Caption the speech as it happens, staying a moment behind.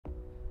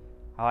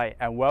Hi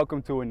and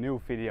welcome to a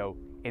new video.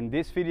 In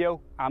this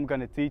video I'm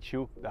gonna teach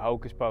you the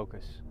Hocus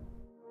Pocus.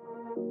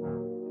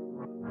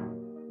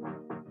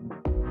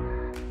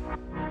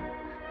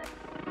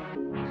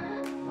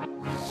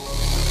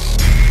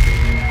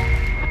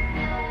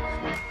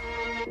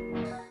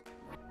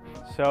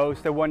 So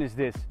step one is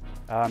this.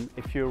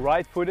 If you're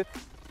right-footed,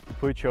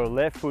 put your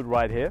left foot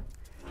right here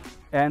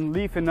and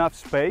leave enough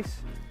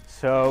space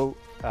so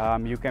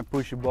you can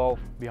push the ball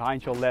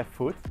behind your left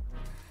foot.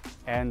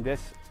 And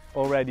this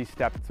already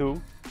step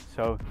two.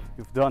 So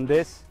you've done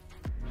this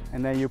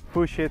and then you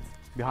push it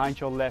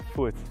behind your left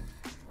foot.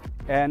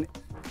 And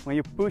when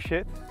you push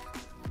it,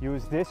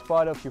 use this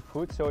part of your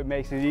foot so it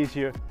makes it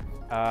easier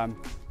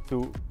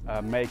to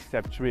make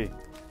step three.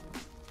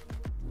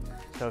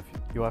 So if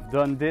you have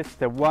done this,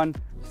 step one,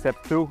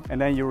 step two, and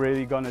then you're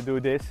really gonna do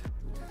this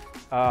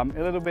a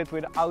little bit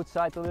with the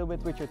outside, a little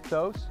bit with your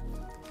toes,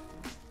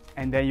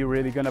 and then you're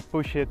really gonna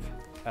push it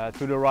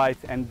to the right,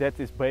 and that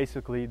is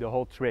basically the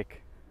whole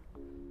trick.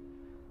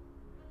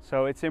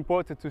 So it's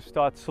important to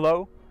start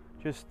slow,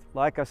 just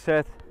like I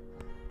said,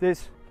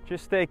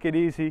 just take it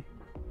easy,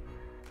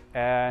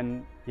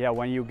 and yeah,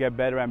 when you get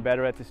better and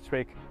better at this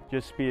trick,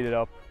 just speed it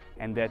up,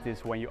 and that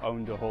is when you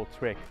own the whole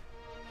trick.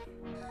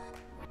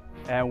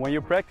 And when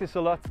you practice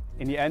a lot,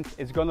 in the end,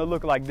 it's gonna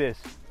look like this.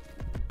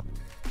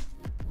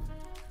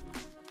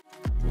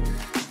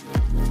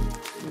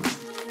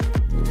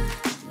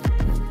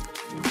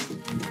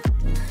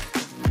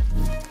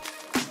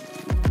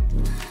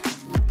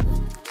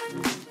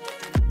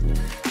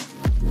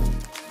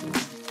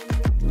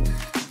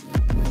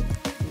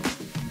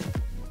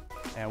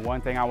 And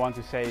one thing I want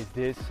to say is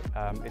this,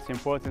 it's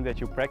important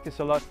that you practice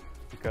a lot,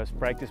 because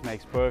practice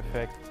makes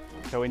perfect.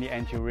 So in the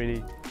end you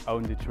really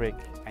own the trick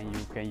and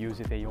you can use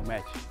it in your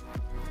match.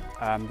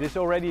 This is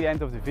already the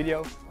end of the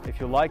video.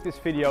 If you like this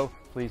video,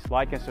 please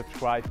like and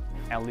subscribe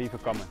and leave a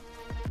comment.